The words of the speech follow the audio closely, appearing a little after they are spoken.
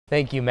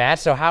Thank you, Matt.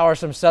 So how are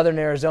some southern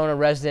Arizona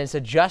residents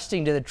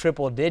adjusting to the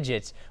triple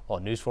digits? Well,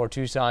 News 4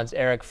 Tucson's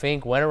Eric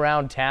Fink went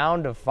around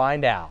town to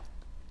find out.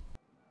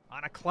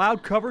 On a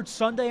cloud-covered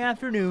Sunday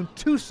afternoon,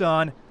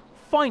 Tucson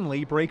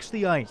finally breaks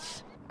the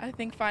ice. I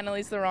think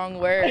finally is the wrong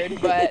word,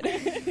 but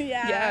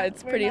yeah,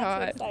 it's pretty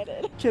hot.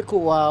 Took a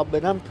while,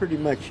 but I'm pretty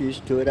much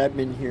used to it. I've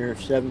been here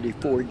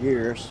 74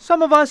 years.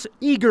 Some of us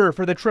eager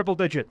for the triple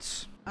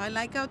digits. I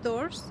like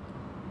outdoors.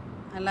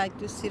 I like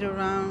to sit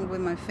around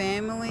with my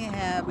family,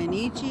 have an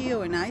Ichi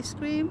or an ice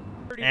cream.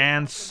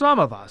 And some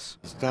of us.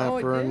 It's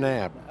time for a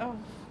nap.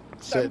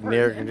 Sit in the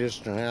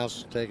air-conditioned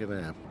house and take a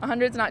nap.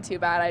 100's not too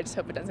bad. I just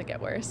hope it doesn't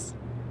get worse.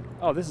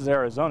 Oh, this is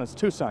Arizona. It's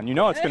Tucson. You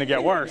know it's going to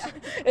get worse.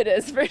 Yeah, it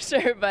is for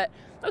sure, but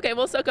okay,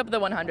 we'll soak up the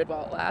 100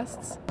 while it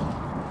lasts.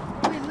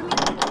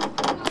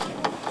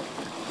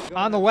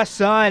 On the west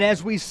side,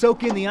 as we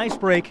soak in the ice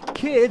break,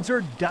 kids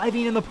are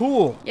diving in the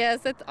pool. Yes,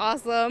 that's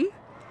awesome.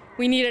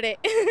 We needed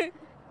it.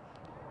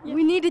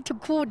 We needed to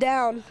cool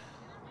down.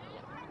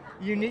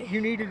 You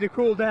needed to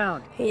cool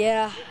down.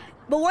 Yeah.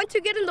 But once you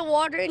get in the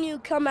water and you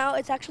come out,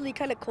 it's actually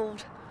kind of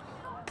cold.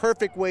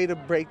 Perfect way to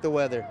break the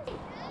weather.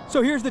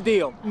 So here's the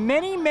deal.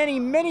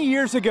 Many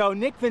years ago,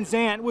 Nick Van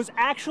Zandt was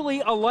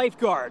actually a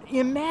lifeguard.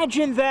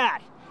 Imagine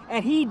that.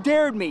 And he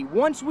dared me,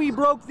 once we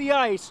broke the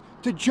ice,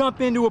 to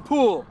jump into a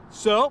pool.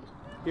 So,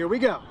 here we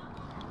go.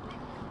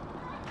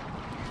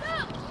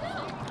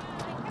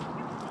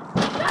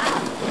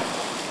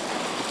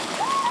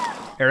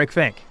 Eric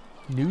Fink,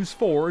 News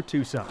 4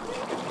 Tucson.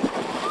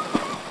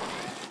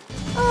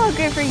 Oh,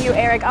 good for you,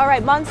 Eric. All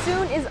right,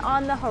 monsoon is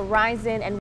on the horizon and